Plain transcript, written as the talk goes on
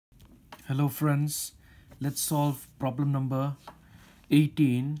Hello friends, let's solve problem number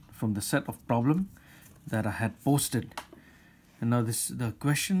 18 from the set of problem that I had posted. And now the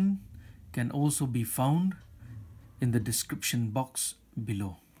question can also be found in the description box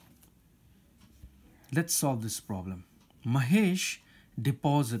below. Let's solve this problem. Mahesh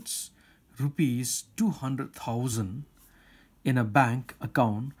deposits rupees 200,000 in a bank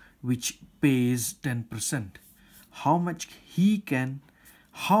account which pays 10%. How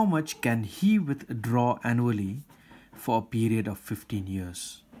much can he withdraw annually for a period of 15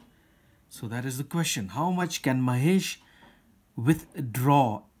 years? So that is the question. How much can Mahesh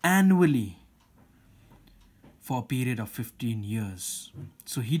withdraw annually for a period of 15 years?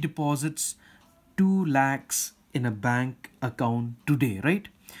 So he deposits 2 lakhs in a bank account today, right?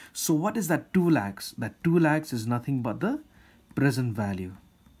 So what is that 2 lakhs? That 2 lakhs is nothing but the present value.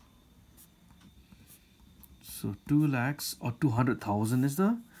 So 2 lakhs or 200,000 is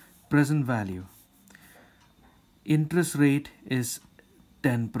the present value. Interest rate is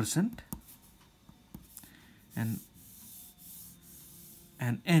 10% and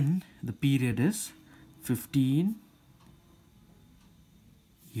N, the period is 15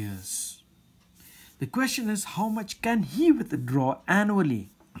 years. The question is, how much can he withdraw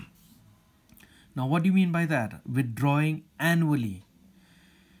annually? Now what do you mean by that? Withdrawing annually.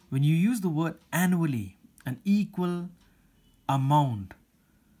 When you use the word annually, an equal amount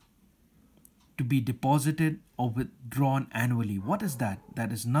to be deposited or withdrawn annually. What is that?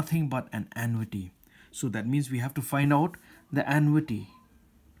 That is nothing but an annuity. So that means we have to find out the annuity.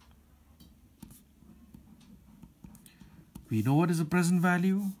 We know what is the present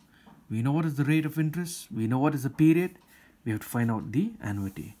value. We know what is the rate of interest. We know what is the period. We have to find out the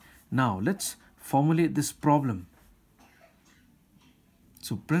annuity. Now let's formulate this problem.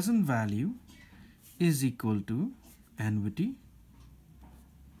 So present value is equal to annuity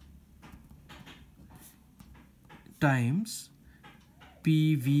times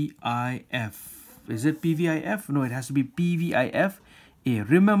PVIF. Is it PVIF? No, it has to be PVIFA.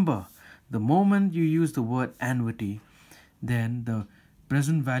 Remember, the moment you use the word annuity, then the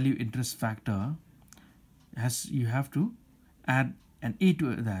present value interest factor you have to add an A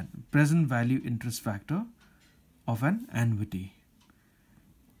to that. Present value interest factor of an annuity.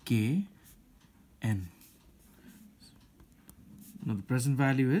 K N. Now the present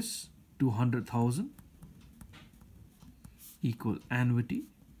value is 200,000 equal annuity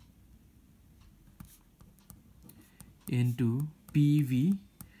into PVIFA.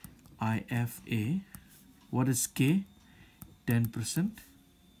 What is K? 10%.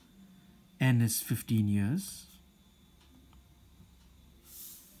 N is 15 years.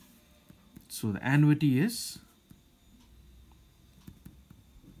 So the annuity is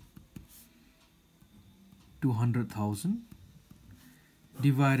 200,000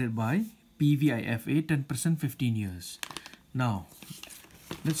 divided by PVIFA, 10%, 15 years. Now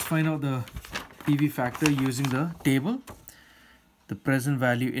let's find out the PV factor using the table. The present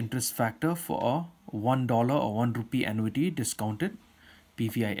value interest factor for a $1 or 1 rupee annuity discounted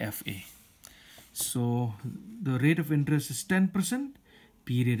PVIFA. So the rate of interest is 10%,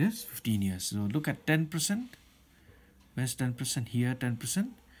 period is 15 years. So look at 10%. Where's 10%? Here,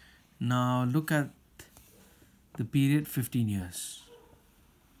 10%. Now look at the period, 15 years.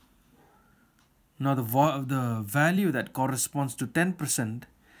 Now the value that corresponds to 10%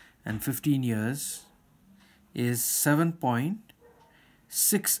 and 15 years is 7.606.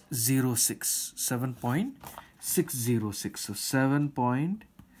 7.606. So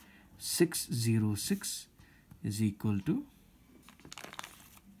 7.606 is equal to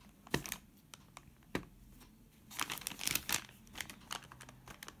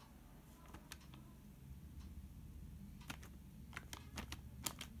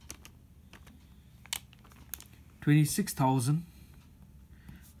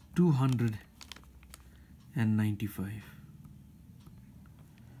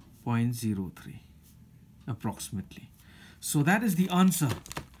 26,295.03 approximately. So that is the answer.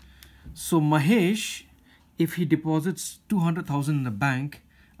 So Mahesh, if he deposits 200,000 in a bank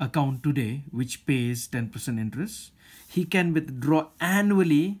account today, which pays 10% interest, he can withdraw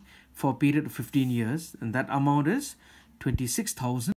annually for a period of 15 years, and that amount is 26,000.